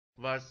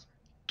Was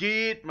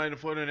geht, meine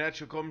Freunde, und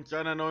herzlich willkommen zu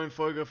einer neuen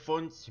Folge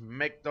von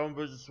Smackdown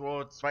vs.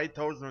 Raw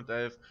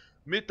 2011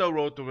 mit der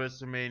Road to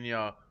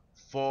Wrestlemania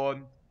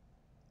von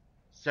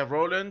Seth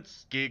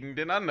Rollins gegen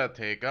den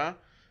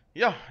Undertaker.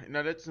 Ja, in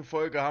der letzten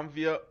Folge haben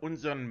wir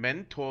unseren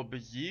Mentor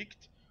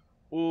besiegt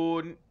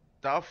und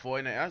davor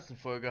in der ersten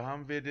Folge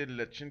haben wir den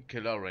Legend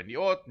Killer Randy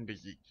Orton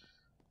besiegt.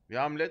 Wir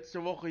haben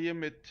letzte Woche hier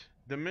mit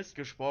The Miz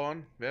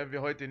gesprochen, werden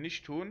wir heute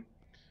nicht tun.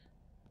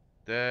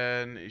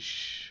 Denn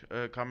ich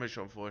kann mir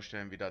schon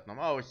vorstellen, wie das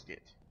nochmal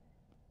ausgeht.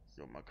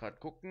 So, mal gerade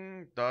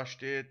gucken. Da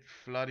steht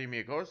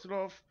Wladimir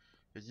Kozlov.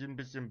 Er sieht ein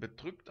bisschen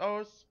bedrückt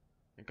aus.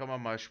 Den kann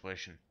man mal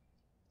sprechen.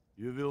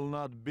 You will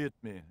not beat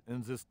me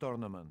in this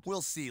tournament.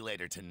 We'll see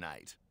later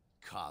tonight,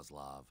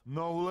 Kozlov.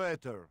 No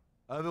later.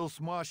 I will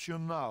smash you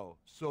now,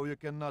 so you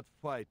cannot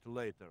fight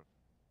later.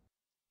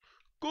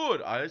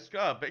 Gut, alles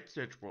klar.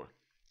 Backstage Brawl.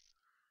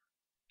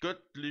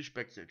 Göttlich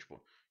Backstage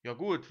Brawl. Ja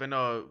gut, wenn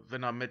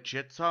er Match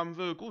jetzt haben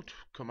will, gut,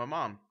 können wir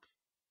machen.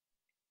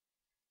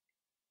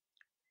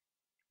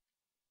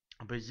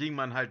 Besiegen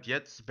man halt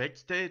jetzt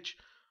Backstage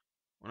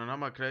und dann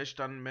haben wir gleich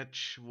dann ein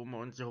Match, wo wir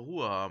unsere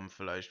Ruhe haben,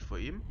 vielleicht vor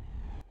ihm.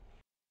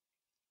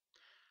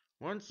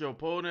 Once your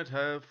opponent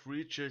health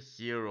reaches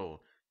 0,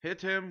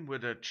 hit him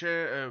with a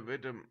chair,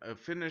 with a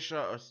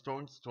finisher, a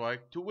stone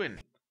strike to win.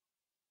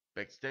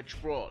 Backstage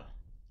Brawl.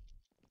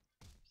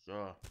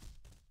 So.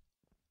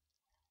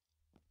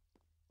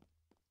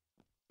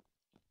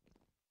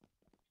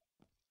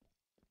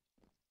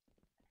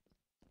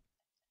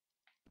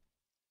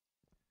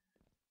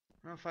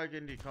 Na, fall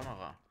in die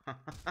Kamera.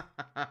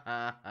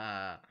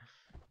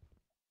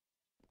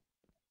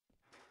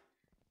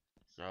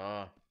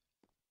 So.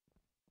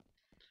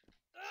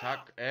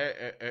 Zack.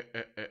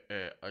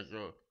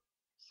 Also.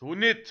 So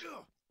nicht.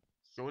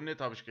 So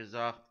nicht, habe ich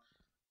gesagt.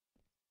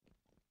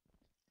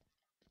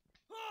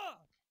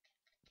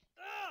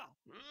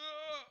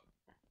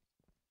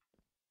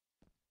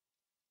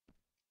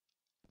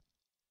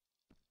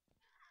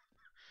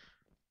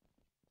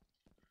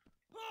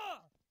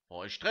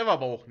 Boah, ich treffe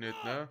aber auch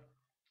nicht, ne?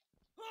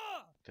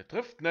 Der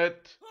trifft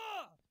nicht.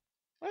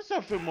 Was ist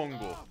das für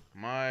Mongo?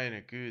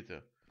 Meine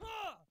Güte.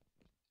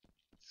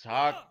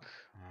 Zack.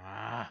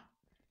 Ah.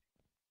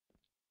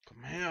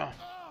 Komm her.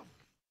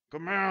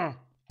 Komm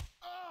her.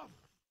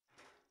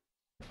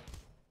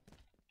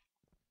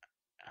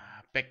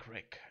 Ah,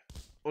 Backrack.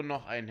 Und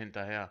noch einen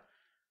hinterher.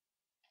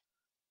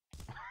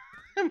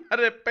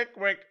 Der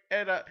Backrack,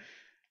 Alter.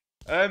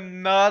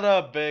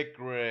 Another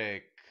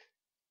Backrack.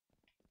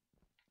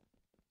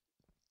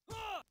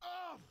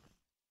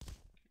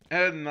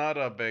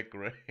 Another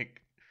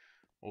Backrack.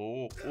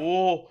 Oh,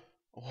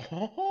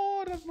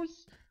 das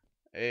muss...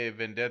 Ey,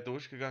 wenn der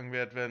durchgegangen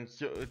wäre, wäre ein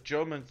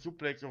German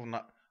Suplex auf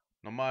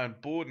normalen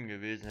Boden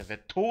gewesen. Er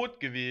wäre tot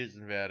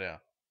gewesen, wäre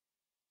der.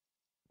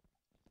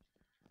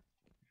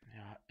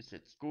 Ja, ist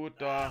jetzt gut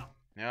da.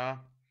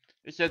 Ja,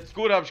 ist jetzt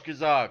gut, habe ich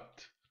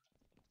gesagt.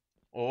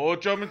 Oh,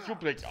 German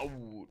Suplex.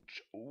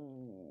 Autsch.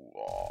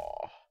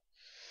 Oh.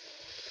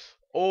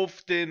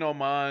 Auf den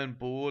normalen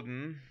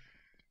Boden.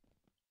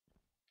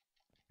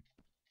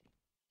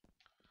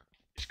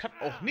 Ich kann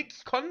auch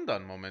nichts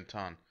kontern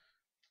momentan.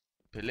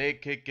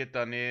 Pelé-Kick geht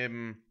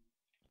daneben.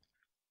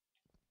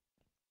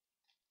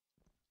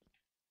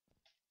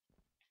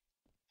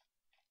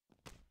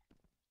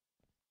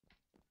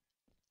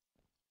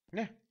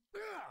 Ne.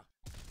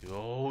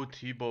 Jo,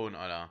 T-Bone,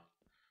 Alter.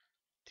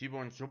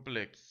 T-Bone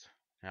Suplex.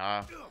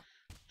 Ja,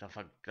 das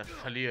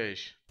verliere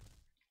ich.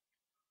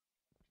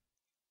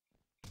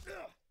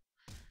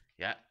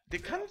 Ja,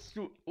 den kannst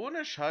du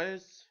ohne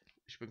Scheiß.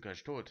 Ich bin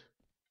gleich tot.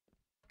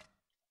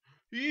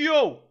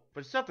 Yo,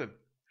 was ist das denn?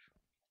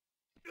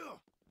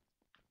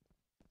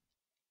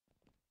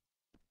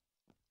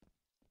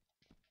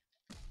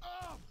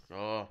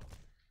 So.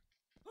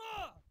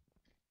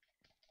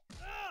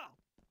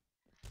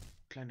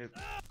 Kleine...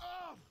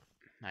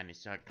 Nein, ich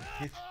sag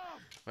nicht.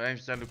 Weil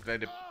ich sage, du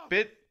kleine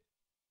Bit.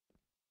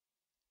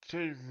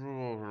 Ihr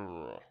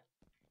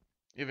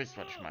wisst,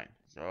 was ich meine.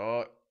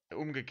 So,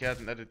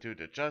 umgekehrten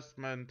Attitude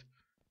Adjustment.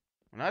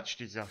 Und hatte ich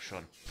die Sache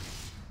schon.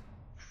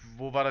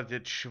 Wo war das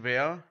jetzt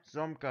schwer,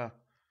 Somka?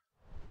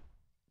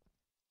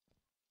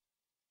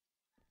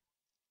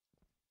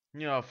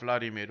 Ja,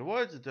 Wladimir, du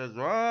wolltest ja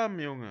so haben,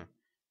 Junge.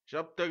 Ich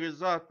hab da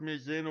gesagt, wir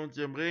sehen uns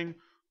im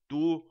Ring.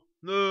 Du,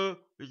 nö,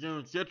 wir sehen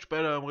uns jetzt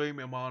später im Ring,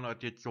 wir machen das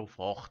jetzt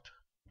sofort.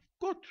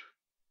 Gut.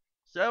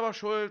 Selber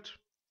schuld.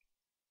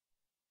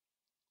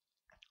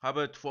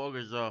 Habe es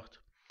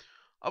vorgesagt.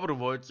 Aber du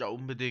wolltest ja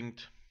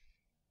unbedingt.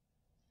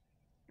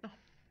 Ja,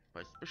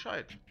 weißt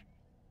Bescheid.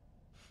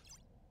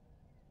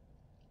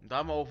 Und da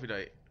haben wir auch wieder.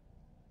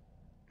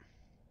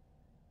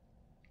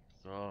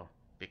 So,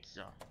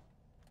 Wichser.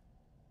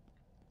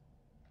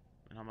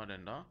 Wen haben wir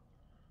denn da?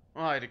 Oh,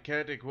 der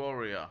Celtic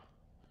Warrior.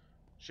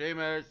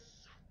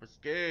 Seamus, was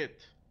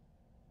geht?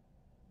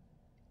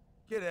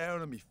 Get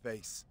out of me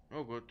face.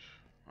 Oh gut,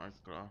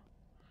 alles klar.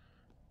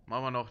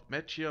 Machen wir noch ein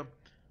Match hier.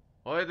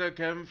 Heute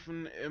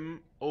kämpfen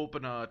im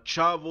Opener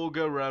Chavo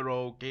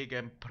Guerrero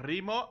gegen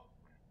Primo.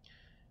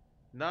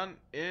 Dann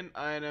in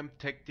einem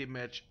Tag Team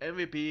Match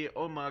MVP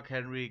und Mark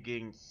Henry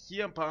gegen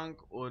CM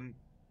Punk und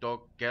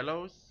Doc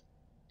Gallows.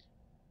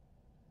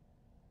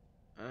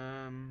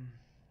 Wer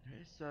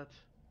ist das?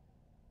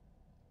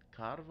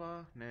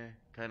 Carver? Ne,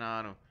 keine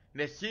Ahnung.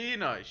 Ne,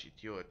 Cena, ich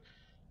Idiot.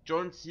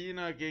 John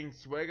Cena gegen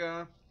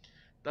Swagger.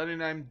 Dann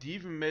in einem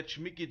Diven Match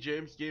Mickey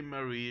James gegen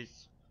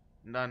Maurice.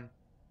 Und dann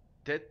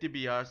Ted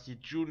DiBiase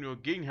Jr.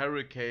 gegen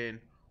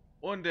Hurricane.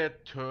 Und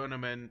der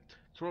Tournament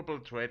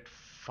Triple Threat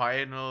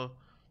Final,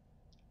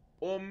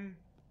 um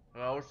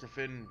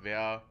herauszufinden,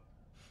 wer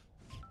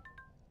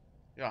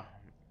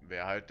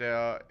halt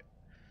der,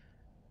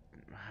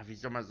 wie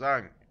soll man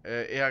sagen,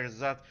 eher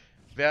gesagt,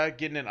 wer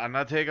gegen den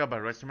Undertaker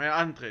bei Wrestlemania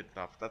antreten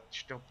darf. Das,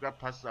 ich glaube, da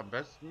passt am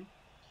besten.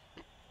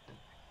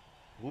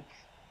 Ups.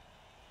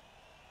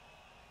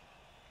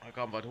 Da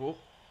kam was hoch.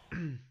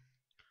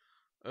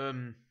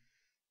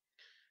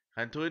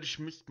 Rein theoretisch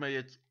müsste man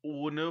jetzt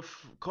ohne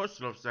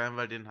Kostloff sein,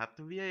 weil den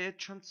hatten wir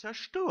jetzt schon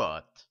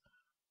zerstört.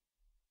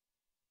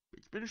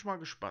 Jetzt bin ich mal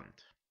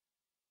gespannt.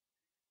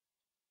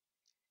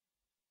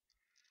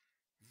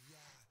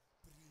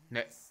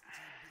 Ne.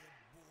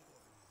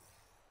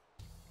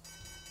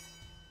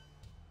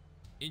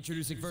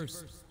 Introducing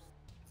first,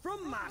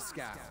 from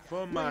Moscow,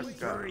 From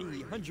Moscow,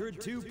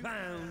 302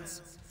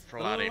 pounds,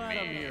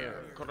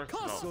 Vladimir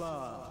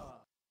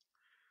Kozlov.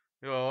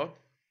 Ja.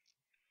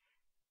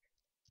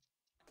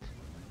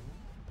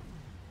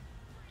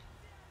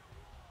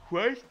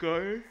 Weiß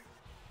geil.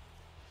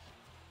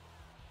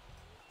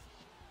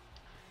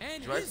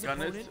 And Ich weiß his gar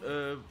nicht,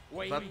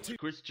 opponent, was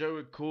Chris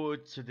Jericho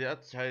zu der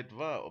Zeit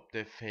war. Ob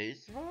der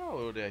Face war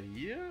oder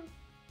hier.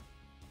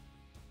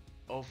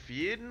 Auf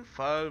jeden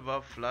Fall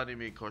war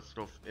Wladimir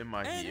Kozlov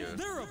immer hier. and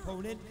their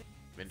opponent,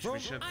 Wenn ich from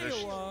mich nicht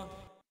recht, Iowa,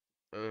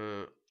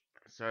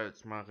 ist ja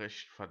jetzt mal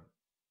recht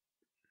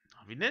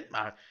wie nennt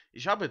man?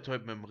 Ich habe es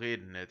heute mit dem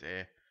Reden nicht,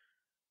 ey.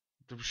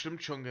 Du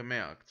bestimmt schon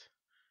gemerkt.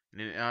 In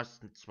den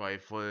ersten 2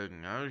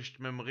 Folgen, ja. Ich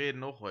mit dem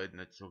Reden auch heute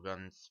nicht so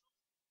ganz.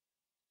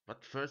 Was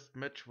First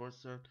Match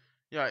was das?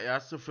 Ja,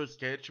 erste First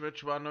Cage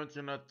Match war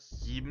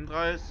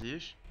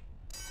 1937.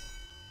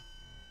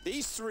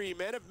 These three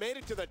men have made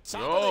it to the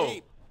top of Yo, the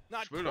heap.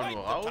 Not ich will doch quite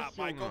nur the raus, top,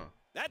 Michael. Junge.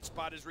 That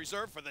spot is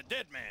reserved for the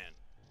dead man.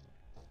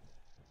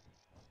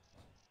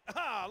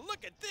 Ah,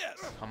 look at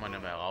this. Kann man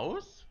nicht mehr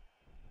raus?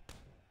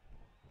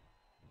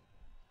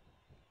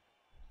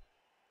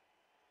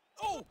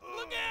 Oh,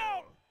 look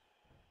out!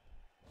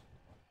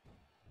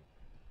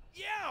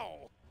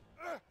 Yow!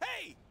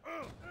 Hey!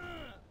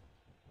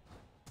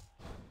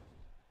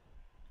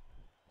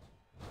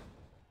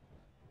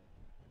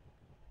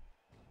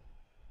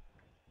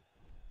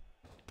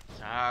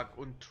 Zack,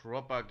 und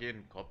Dropper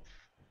gegen Kopf.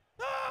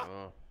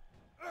 So.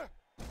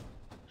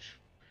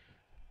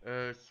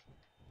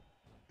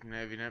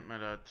 Ne, wie nennt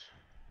man das?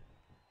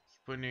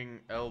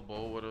 Spinning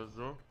Elbow oder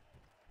so.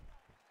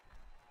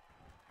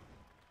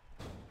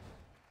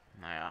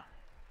 Naja.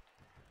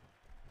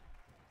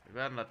 Wir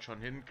werden das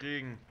schon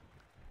hinkriegen.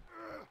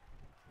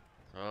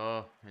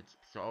 So, jetzt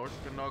bist du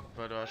ausgenockt,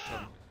 weil du hast schon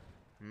ein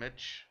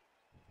Match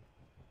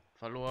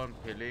verloren.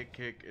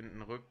 Pelé-Kick in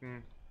den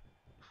Rücken.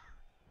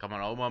 Kann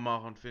man auch mal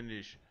machen, finde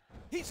ich.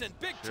 He's in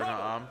big Schöner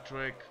trouble.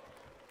 Armtrick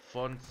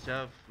von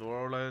Seth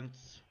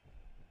Rollins.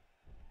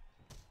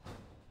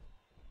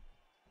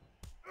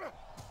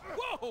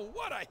 Whoa,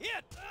 what a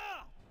hit!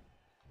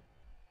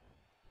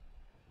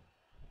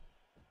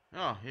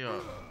 Ja,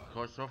 hier.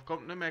 Kozlov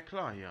kommt nicht mehr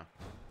klar hier.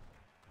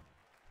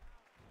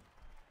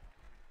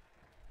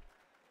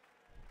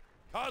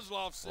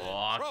 Kozlov's in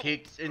Boah, trouble.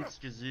 Kicks ins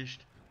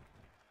Gesicht.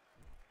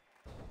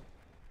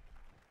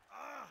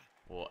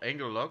 Oh,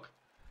 Angle Lock.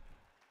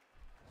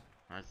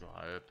 Also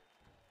halb.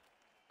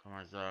 Kann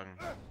man sagen.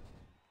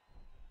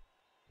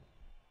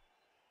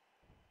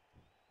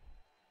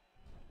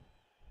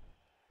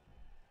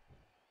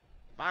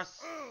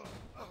 Was?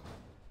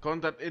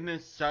 Kontert in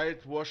his side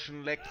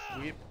Russian leg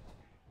sweep.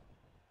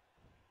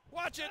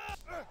 Watch it!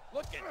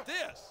 Look at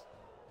this!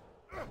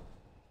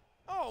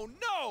 Oh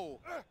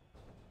no!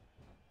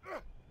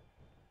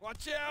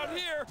 Watch out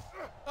here!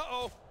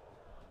 Uh-oh!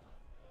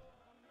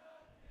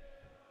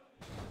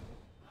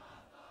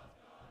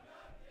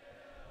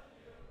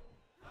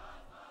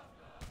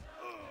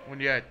 Und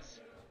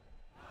jetzt.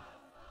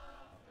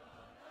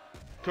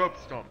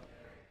 Curbstomp.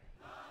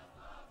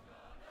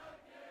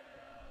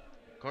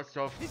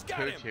 Kozlov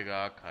killt hier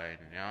gar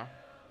keinen, ja.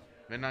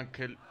 Wenn, dann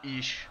kill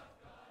ich.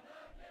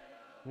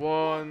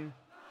 1,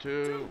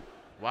 2,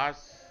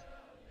 was?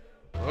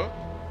 Hä?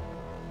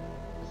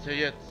 Was ist hier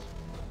jetzt?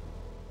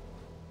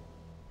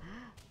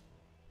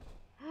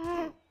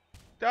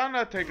 Der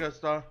Undertaker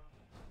ist da.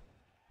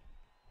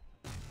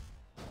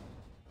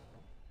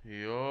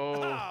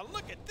 Jo. Ah,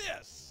 look at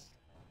this!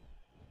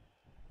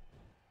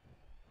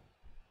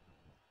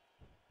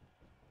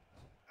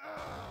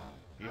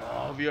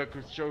 Ja, wie er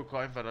Chris Jericho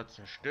einfach das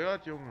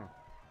zerstört, Junge.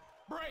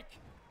 Break!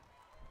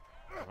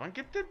 Wann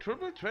gibt den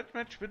Triple Threat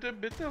Match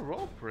bitte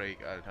Rope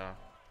Break, Alter?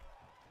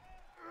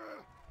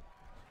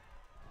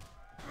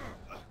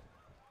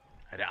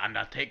 Ja, der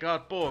Undertaker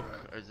hat Bock,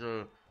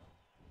 also.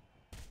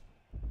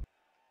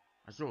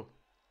 Achso.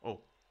 Oh.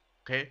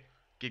 Okay.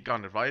 Geht gar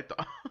nicht weiter.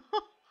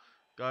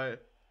 Geil.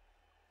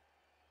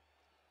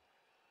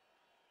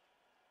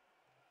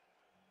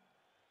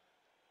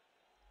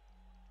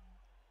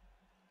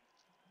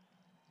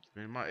 Ich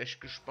bin mal echt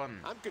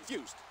gespannt. I'm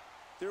confused.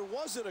 There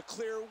wasn't a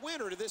clear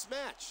winner to this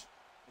match.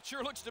 It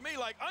sure looks to me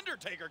like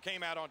Undertaker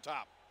came out on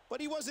top.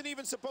 But he wasn't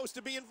even supposed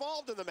to be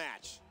involved in the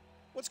match.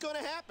 What's going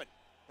to happen?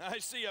 I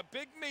see a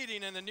big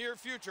meeting in the near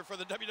future for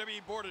the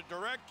WWE Board of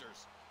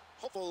Directors.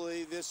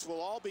 Hopefully this will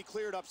all be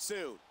cleared up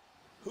soon.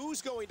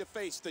 Who's going to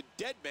face the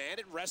dead man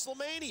at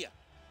Wrestlemania?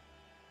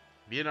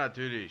 Wir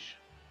natürlich.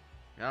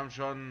 Wir haben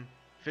schon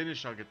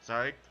Finisher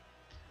gezeigt.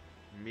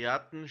 Wir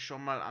hatten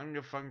schon mal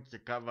angefangen zu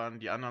covern,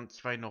 die anderen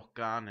zwei noch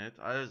gar nicht.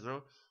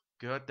 Also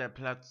gehört der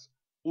Platz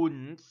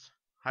uns.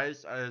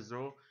 Heißt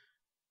also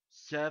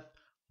Seth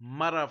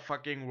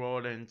Motherfucking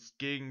Rollins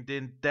gegen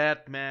den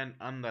Deadman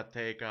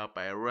Undertaker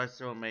bei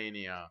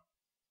WrestleMania.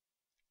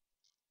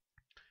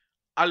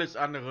 Alles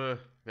andere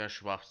wäre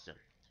Schwachsinn.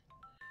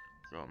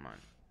 So,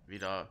 Mann.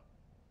 Wieder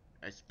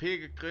SP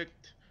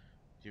gekriegt,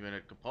 die wir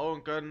nicht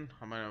gebrauchen können.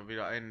 Haben wir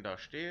wieder einen da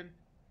stehen?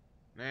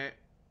 Ne,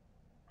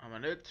 haben wir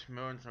nicht.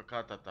 Wir hören uns noch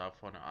gerade da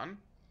vorne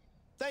an.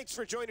 Thanks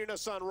for joining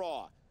us on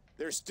Raw.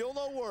 There's still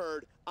no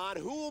word on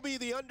who will be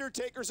the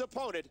Undertaker's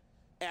opponent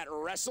at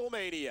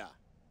WrestleMania.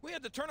 We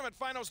had the tournament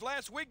finals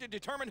last week to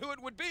determine who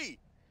it would be,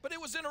 but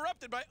it was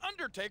interrupted by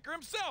Undertaker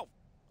himself.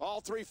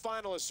 All three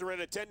finalists are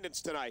in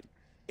attendance tonight,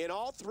 and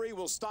all three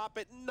will stop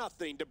at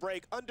nothing to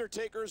break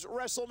Undertaker's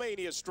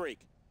WrestleMania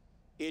streak.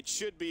 It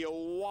should be a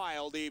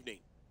wild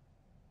evening.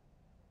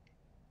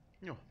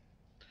 Ja.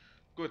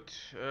 Gut,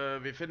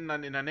 wir finden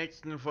dann in der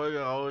nächsten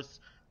Folge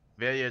raus,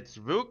 wer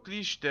jetzt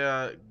wirklich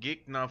der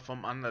Gegner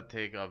vom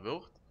Undertaker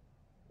wird.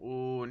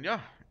 Und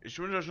ja, ich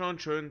wünsche euch noch einen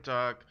schönen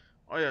Tag.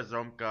 Euer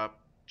Somka.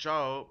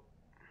 Ciao.